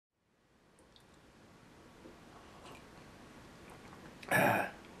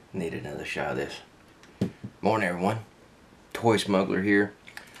Need another shot of this. Morning, everyone. Toy Smuggler here.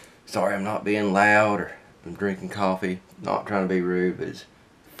 Sorry I'm not being loud or I'm drinking coffee. Not trying to be rude, but it's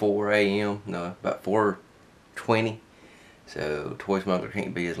 4 a.m. No, about 4:20. So Toy Smuggler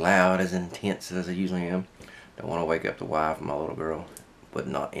can't be as loud, as intense as I usually am. Don't want to wake up the wife and my little girl. Would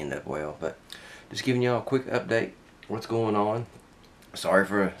not end up well. But just giving y'all a quick update. What's going on. Sorry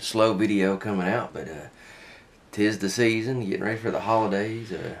for a slow video coming out, but 'tis the season, getting ready for the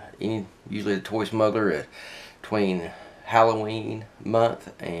holidays. Usually the Toy Smuggler between Halloween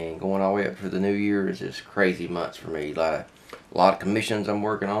month and going all the way up to the New Year is just crazy months for me. A lot of commissions I'm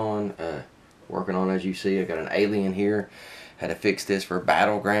working on. As you see, I got an alien here. Had to fix this for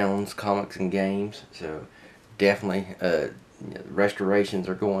Battlegrounds Comics and Games. So definitely restorations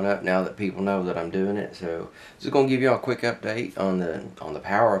are going up now that people know that I'm doing it. So just gonna give y'all a quick update on the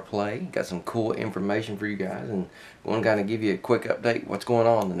power of play. Got some cool information for you guys, and want to kind of give you a quick update what's going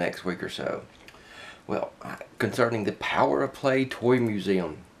on the next week or so. Well, concerning the Power of Play Toy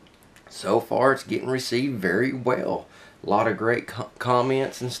Museum, so far it's getting received very well. A lot of great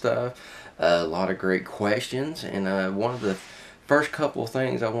comments and stuff, a lot of great questions, and one of the first couple of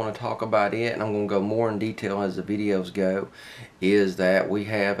things I want to talk about and I'm going to go more in detail as the videos go, is that we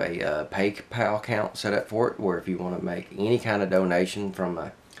have a PayPal account set up for it, where if you want to make any kind of donation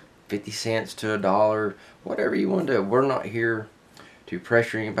from 50 cents to $1, whatever you want to do. We're not here to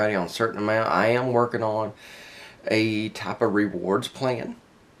pressure anybody on a certain amount. I am working on a type of rewards plan.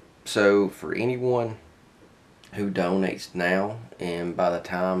 So for anyone who donates now, and by the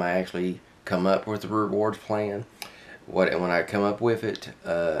time I actually come up with the rewards plan, when I come up with it,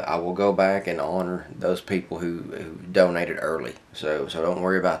 I will go back and honor those people who donated early. So don't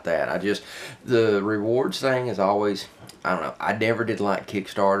worry about that. The rewards thing is always, I don't know, I never did like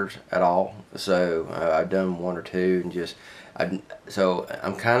Kickstarters at all. So I've done one or two, and so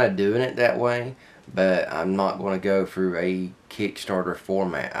I'm kind of doing it that way, but I'm not going to go through a Kickstarter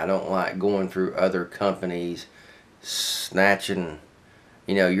format. I don't like going through other companies snatching.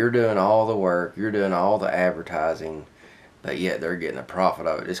 You know, you're doing all the work, you're doing all the advertising, but yet they're getting a profit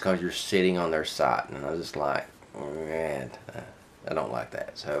of it just because you're sitting on their site. And I was just like, man, I don't like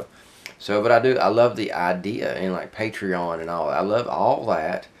that. But I love the idea, and like Patreon and all. I love all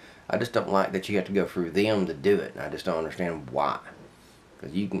that. I just don't like that you have to go through them to do it. And I just don't understand why.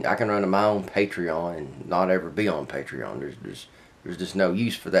 Because I can run my own Patreon and not ever be on Patreon. There's just no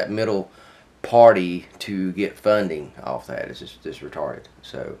use for that middle party to get funding off that. It's just retarded.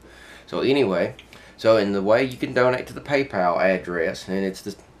 So anyway, in the way you can donate to the PayPal address, and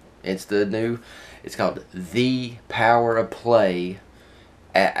it's called The Power of Play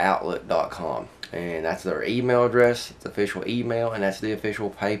at Outlook.com, and that's their email address, it's official email, and that's the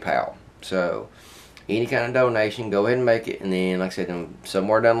official PayPal. So any kind of donation, go ahead and make it, and then like I said,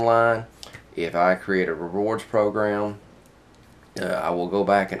 somewhere down the line, if I create a rewards program, I will go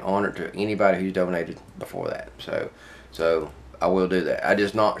back and honor it to anybody who's donated before that. So I will do that. I'm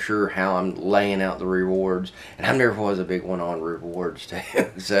just not sure how I'm laying out the rewards, and I never was a big one on rewards too.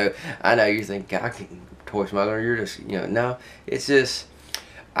 So I know you think, God, Toy Smuggler, you're just, no. It's just,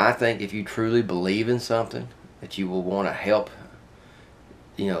 I think if you truly believe in something that you will want to help,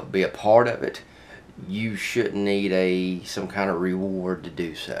 be a part of it, you shouldn't need some kind of reward to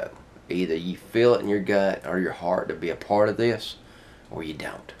do so. Either you feel it in your gut or your heart to be a part of this, or you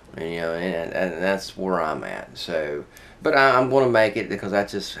don't. And that's where I'm at. So, but I'm going to make it because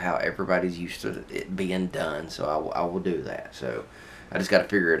that's just how everybody's used to it being done. So I will do that. So I just got to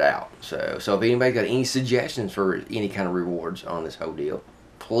figure it out. So if anybody got any suggestions for any kind of rewards on this whole deal,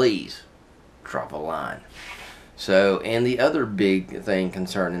 please drop a line. So, and the other big thing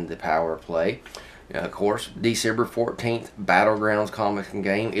concerning the Power of Play, of course, December 14th, Battlegrounds Comics and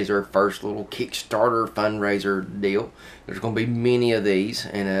Game is our first little Kickstarter fundraiser deal. There's going to be many of these,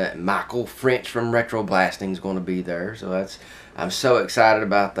 and Michael French from Retro Blasting is going to be there. So I'm so excited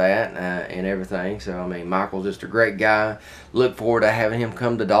about that and everything. So I mean, Michael's just a great guy. Look forward to having him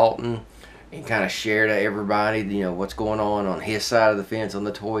come to Dalton and kind of share to everybody, what's going on his side of the fence on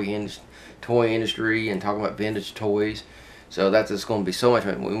the toy industry and talking about vintage toys. So that's just going to be so much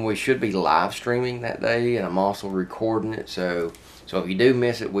fun. We should be live streaming that day, and I'm also recording it. So if you do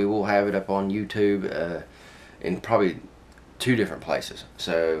miss it, we will have it up on YouTube in probably 2 different places.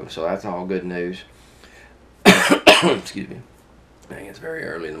 So that's all good news. Excuse me. Dang, it's very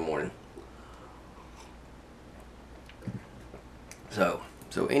early in the morning. So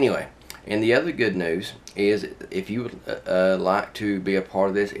anyway, and the other good news is if you would like to be a part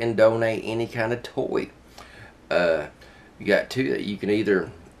of this and donate any kind of toy, you got 2 that you can either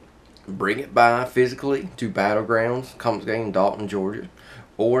bring it by physically to Battlegrounds Comics Game, Dalton, Georgia,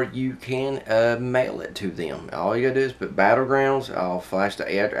 or you can mail it to them. All you gotta do is put Battlegrounds. I'll flash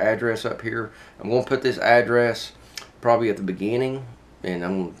the address up here. I'm gonna put this address probably at the beginning, and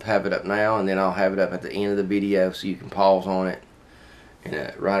I'm gonna have it up now, and then I'll have it up at the end of the video so you can pause on it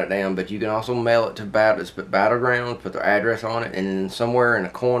and write it down. But you can also mail it to Battlegrounds, put the address on it, and then somewhere in a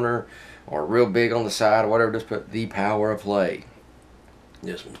corner or real big on the side or whatever, just put The Power of Play.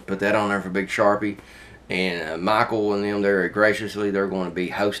 Just put that on there for big Sharpie. And Michael and them, they're going to be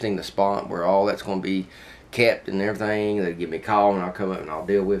hosting the spot where all that's going to be kept and everything. They give me a call and I'll come up and I'll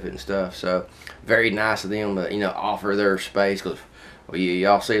deal with it and stuff. So very nice of them to, you know, offer their space, because well,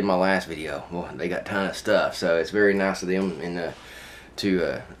 y'all see in my last video, well, they got a ton of stuff. So it's very nice of them and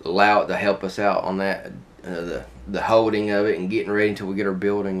to allow it to help us out on that, the holding of it and getting ready until we get our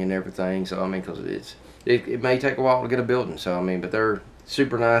building and everything. So I mean, because it may take a while to get a building. So I mean, but they're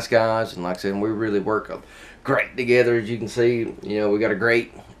super nice guys, and like I said, we really work great together. As you can see, you know, we got a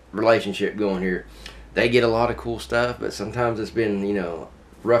great relationship going here. They get a lot of cool stuff, but sometimes it's been, you know,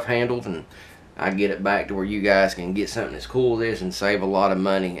 rough handled, and I get it back to where you guys can get something as cool as this and save a lot of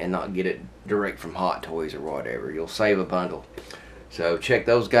money and not get it direct from Hot Toys or whatever. You'll save a bundle. So check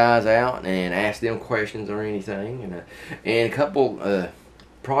those guys out and ask them questions or anything. And a couple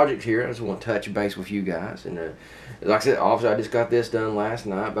projects here I just want to touch base with you guys. And like I said, obviously I just got this done last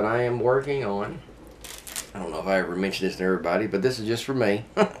night, but I am working on, I don't know if I ever mentioned this to everybody, but this is just for me.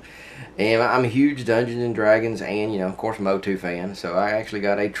 And I'm a huge Dungeons and Dragons and, you know, of course, Motu fan. So I actually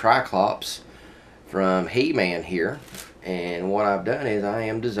got a Triclops from He-Man here. And what I've done is I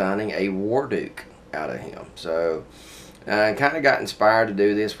am designing a Warduke out of him. So I kind of got inspired to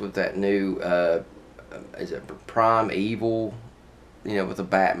do this with that new, is it Prime Evil, you know, with the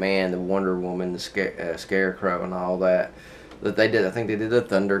Batman, the Wonder Woman, the Scarecrow, and all that they did. I think they did the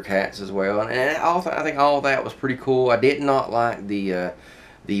Thundercats as well, and I think all that was pretty cool. I did not like the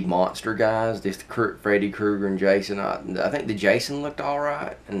monster guys, just Freddy Krueger and Jason. I think the Jason looked all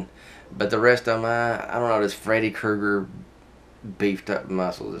right, but the rest of them, I don't know, this Freddy Krueger beefed up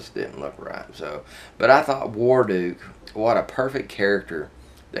muscle just didn't look right. So, but I thought Warduke, what a perfect character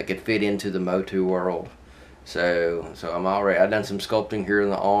that could fit into the Motu world. So I done some sculpting here in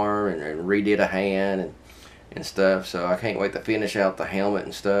the arm and redid a hand and stuff. So I can't wait to finish out the helmet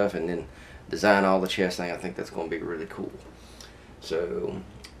and stuff, and then design all the chest thing. I think that's going to be really cool. So,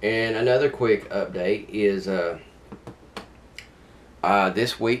 and another quick update is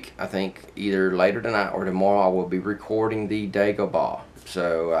this week, I think either later tonight or tomorrow, I will be recording the Dagobah.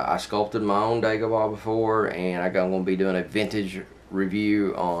 So I sculpted my own Dagobah before, and I'm going to be doing a vintage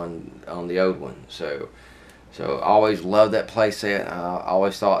review on the old one. So I always loved that play set. I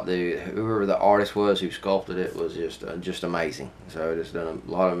always thought whoever the artist was who sculpted it was just amazing. So just done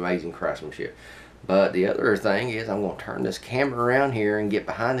a lot of amazing craftsmanship. But the other thing is I'm going to turn this camera around here and get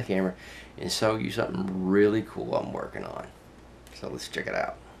behind the camera and show you something really cool I'm working on. So let's check it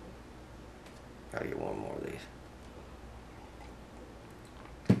out. Gotta get one more of these.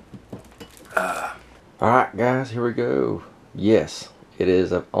 Alright guys, here we go. Yes, it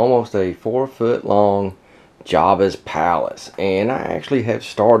is almost a 4-foot long Jabba's Palace, and I actually have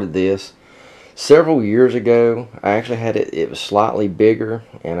started this several years ago. I actually had it was slightly bigger,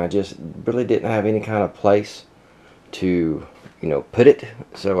 and I just really didn't have any kind of place to, you know, put it.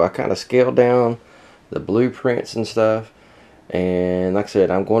 So I kind of scaled down the blueprints and stuff, and like I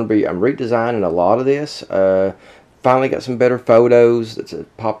said, I'm redesigning a lot of this. Finally got some better photos that's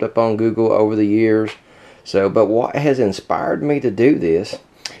popped up on Google over the years. So, but what has inspired me to do this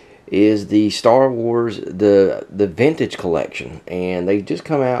is the Star Wars, the vintage collection, and they've just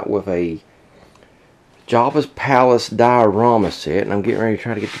come out with a Jabba's Palace diorama set, and I'm getting ready to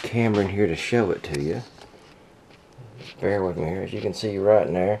try to get the camera in here to show it to you. Bear with me here, as you can see right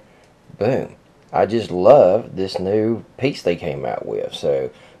in there. Boom. I just love this new piece they came out with. So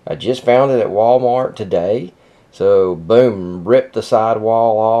I just found it at Walmart today. So boom, ripped the side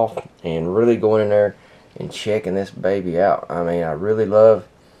wall off and really going in there and checking this baby out. I mean, I really love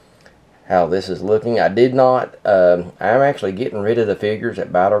how this is looking. I did not, I'm actually getting rid of the figures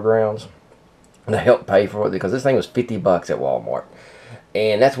at Battlegrounds to help pay for it, because this thing was 50 bucks at Walmart.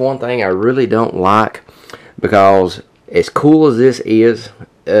 And that's one thing I really don't like, because as cool as this is,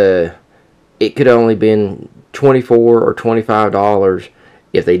 it could only been $24 or $25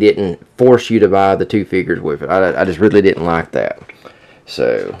 if they didn't force you to buy the 2 figures with it. I just really didn't like that.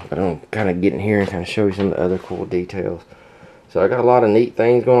 So, but I'm kind of getting here and kind of show you some of the other cool details. So I got a lot of neat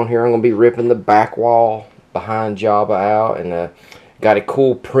things going on here. I'm going to be ripping the back wall behind Jabba out, and got a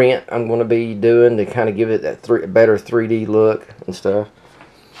cool print I'm going to be doing to kind of give it that better 3D look and stuff.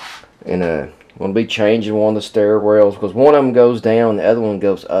 And I'm going to be changing one of the stairwells because one of them goes down, the other one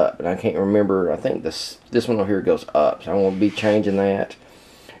goes up, and I can't remember. I think this one over here goes up, so I'm going to be changing that.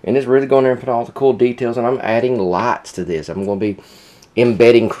 And it's really going there and put all the cool details, and I'm adding lights to this. I'm going to be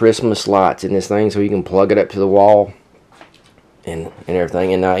embedding Christmas lights in this thing so you can plug it up to the wall and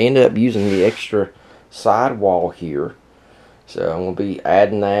everything. And I ended up using the extra side wall here, so I'm going to be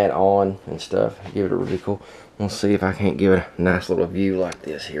adding that on and stuff. Give it a really cool. Let's see if I can't give it a nice little view like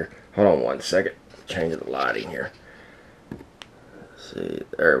this here. Hold on one second. Change the lighting here. Let's see,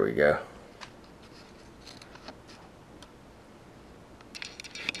 there we go.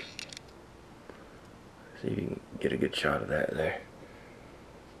 See if you can get a good shot of that there.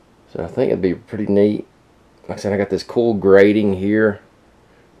 So I think it'd be pretty neat. Like I said, I got this cool grating here.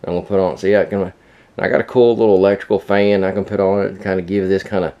 I'm gonna put on. See, I got a cool little electrical fan I can put on it to kind of give this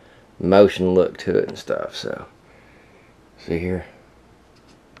kind of motion look to it and stuff. So, see here.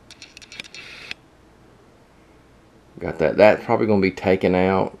 Got that. That's probably gonna be taken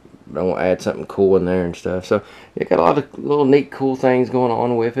out. But I'm gonna add something cool in there and stuff. So, it got a lot of little neat, cool things going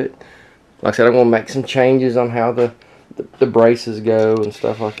on with it. Like I said, I'm gonna make some changes on how the braces go and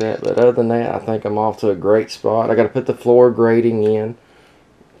stuff like that. But other than that, I think I'm off to a great spot. I got to put the floor grating in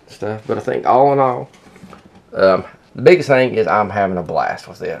stuff. But I think all in all, the biggest thing is I'm having a blast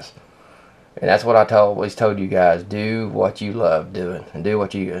with this. And that's what I always told you guys. Do what you love doing. And do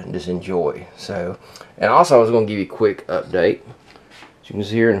what you just enjoy. So, and also I was going to give you a quick update. As you can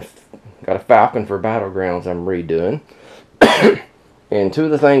see here, got a Falcon for Battlegrounds I'm redoing. And two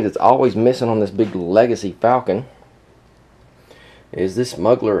of the things that's always missing on this big Legacy Falcon is the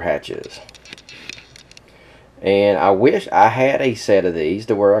smuggler hatches. And I wish I had a set of these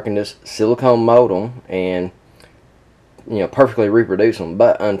to where I can just silicone mold them and, you know, perfectly reproduce them.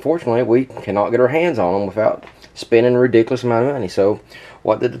 But unfortunately, we cannot get our hands on them without spending a ridiculous amount of money. So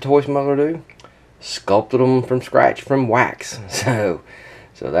what did the Toy Smuggler do? Sculpted them from scratch from wax. So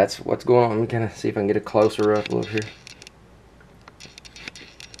that's what's going on. Let me kind of see if I can get a closer up look here.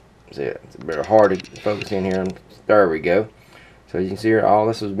 See, it's a bit hard to focus in here. There we go. So as you can see here, all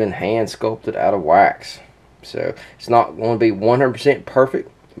this has been hand sculpted out of wax. So it's not going to be 100% perfect,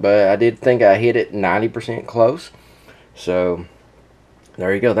 but I did think I hit it 90% close. So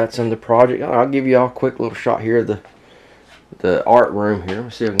there you go. That's in the project. I'll give you all a quick little shot here of the art room here.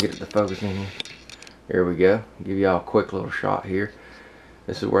 Let's see if I can get it to focus in here. There we go. Give you all a quick little shot here.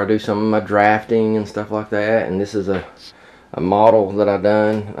 This is where I do some of my drafting and stuff like that. And this is a model that I've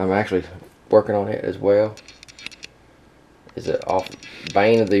done. I'm actually working on it as well. Is it off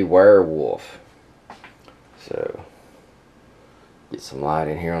Bane of the Werewolf? So get some light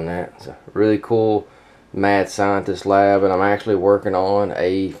in here on that. It's a really cool mad scientist lab, and I'm actually working on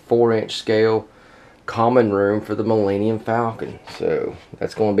a 4-inch scale common room for the Millennium Falcon. So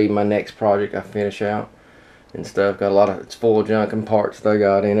that's going to be my next project I finish out and stuff. Got a lot of, it's full of junk and parts they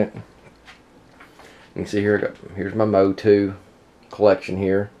got in it. You can see here, here's my Mo2 collection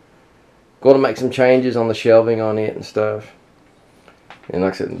here. Going to make some changes on the shelving on it and stuff. And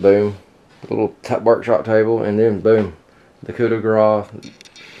like I said, boom, little workshop table, and then boom, the coup de grace.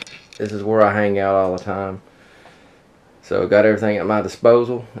 This is where I hang out all the time. So got everything at my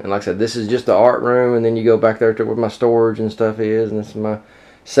disposal. And like I said, this is just the art room, and then you go back there to where my storage and stuff is. And this is my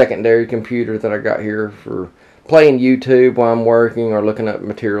secondary computer that I got here for playing YouTube while I'm working, or looking up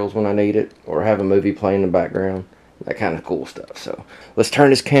materials when I need it, or have a movie playing in the background. That kind of cool stuff. So let's turn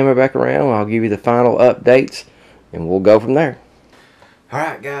this camera back around. I'll give you the final updates, and we'll go from there.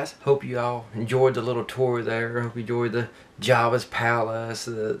 Alright guys, hope you all enjoyed the little tour there. Hope you enjoyed the Jabba's Palace,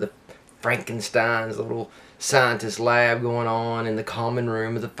 the Frankenstein's little scientist lab going on in the common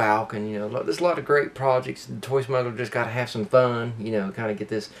room of the Falcon. You know, there's a lot of great projects. The Toy Smuggler just got to have some fun, you know, kind of get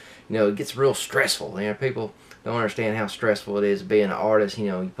this, you know, it gets real stressful. You know, people don't understand how stressful it is being an artist. You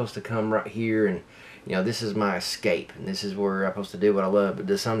know, you're supposed to come right here and, you know, this is my escape, and this is where I'm supposed to do what I love.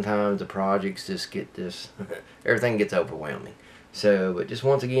 But sometimes the projects just get this, everything gets overwhelming. So, but just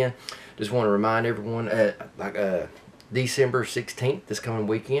once again, just want to remind everyone, December 16th, this coming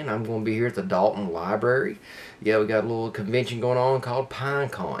weekend, I'm going to be here at the Dalton Library. Yeah, we got a little convention going on called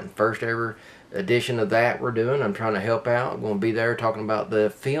PineCon. First ever edition of that we're doing. I'm trying to help out. I'm going to be there talking about the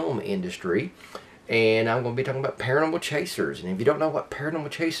film industry. And I'm going to be talking about Paranormal Chasers. And if you don't know what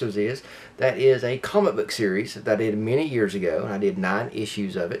Paranormal Chasers is, that is a comic book series that I did many years ago. And I did 9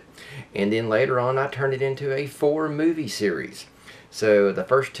 issues of it. And then later on, I turned it into a 4-movie series. So the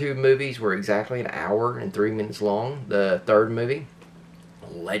first 2 movies were exactly 1 hour and 3 minutes long. The third movie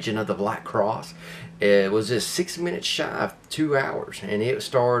Legend of the Black Cross. It was just 6 minutes shy of 2 hours, and it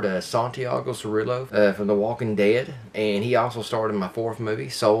starred Santiago Cirillo from The Walking Dead, and he also starred in my 4th movie,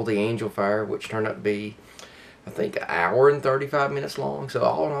 Soul the Angel Fire, which turned out to be, I think, an hour and 35 minutes long. So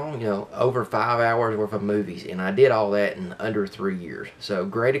all in all, you know, over 5 hours worth of movies, and I did all that in under 3 years. So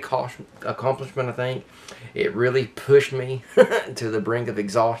great accomplishment, I think. It really pushed me to the brink of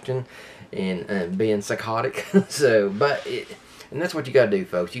exhaustion and being psychotic. And that's what you got to do,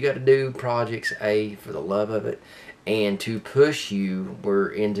 folks. You got to do projects, for the love of it, and to push you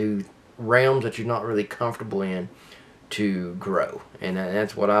into realms that you're not really comfortable in to grow. And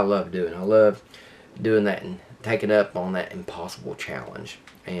that's what I love doing. I love doing that and taking up on that impossible challenge.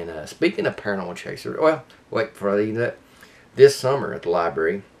 And speaking of Paranormal Chaser, well, wait for that. This summer at the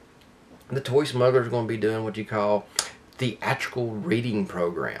library, the Toy Smuggler is going to be doing what you call theatrical reading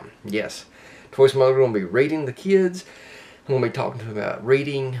program. Yes, Toy Smuggler is going to be reading the kids. I'm going to be talking to them about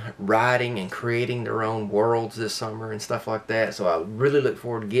reading, writing, and creating their own worlds this summer and stuff like that. So I really look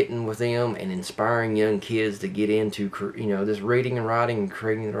forward to getting with them and inspiring young kids to get into, you know, this reading and writing and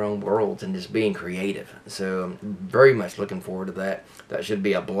creating their own worlds and just being creative. So I'm very much looking forward to that. That should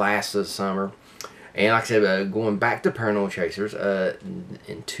be a blast this summer. And like I said, going back to Paranormal Chasers,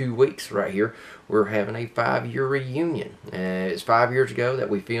 in 2 weeks right here, we're having a 5-year reunion. It's 5 years ago that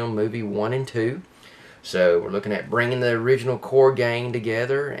we filmed movie 1 and 2. So we're looking at bringing the original core gang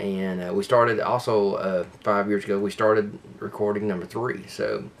together, and we started also 5 years ago. We started recording number 3.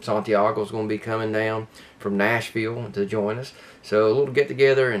 So Santiago's going to be coming down from Nashville to join us. So a little get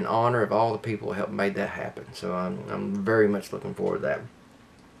together in honor of all the people who helped make that happen. So I'm very much looking forward to that.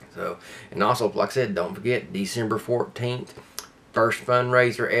 So, and also, like I said, don't forget December 14th, first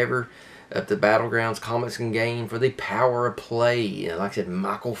fundraiser ever at the Battlegrounds Comics and Game for the Power of Play. And like I said,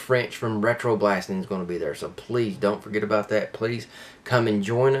 Michael French from Retro Blasting is going to be there. So please don't forget about that. Please come and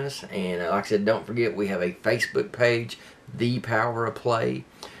join us. And like I said, don't forget we have a Facebook page, The Power of Play,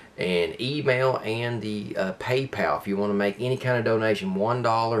 and email and the PayPal. If you want to make any kind of donation,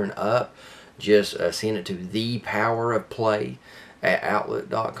 $1 and up, just send it to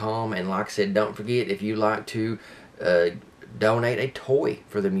thepowerofplay@outlook.com. And like I said, don't forget, if you like to donate a toy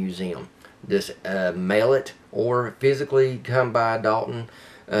for the museum, just mail it or physically come by Dalton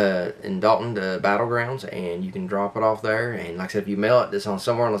in Dalton to Battlegrounds, and you can drop it off there. And like I said, if you mail it just on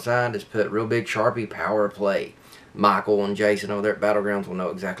somewhere on the side, just put real big Sharpie Power of Play. Michael and Jason over there at Battlegrounds will know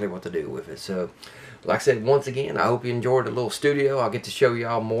exactly what to do with it. So like I said, once again, I hope you enjoyed the little studio. I'll get to show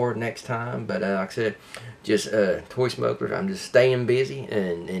y'all more next time. But like I said, just Toy Smugglers, I'm just staying busy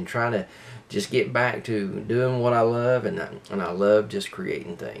and trying to just get back to doing what I love, and I love just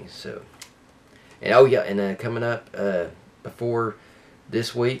creating things. So, and oh yeah, and coming up before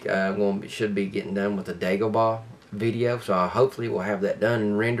this week, should be getting done with the Dagobah video. So I hopefully will have that done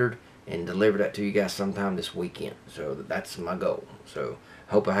and rendered and deliver that to you guys sometime this weekend. So that's my goal. So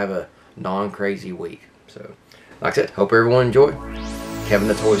hope I have a non-crazy week. So like I said, hope everyone enjoyed. Kevin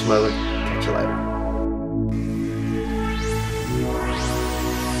the Toy Smuggler. Catch you later.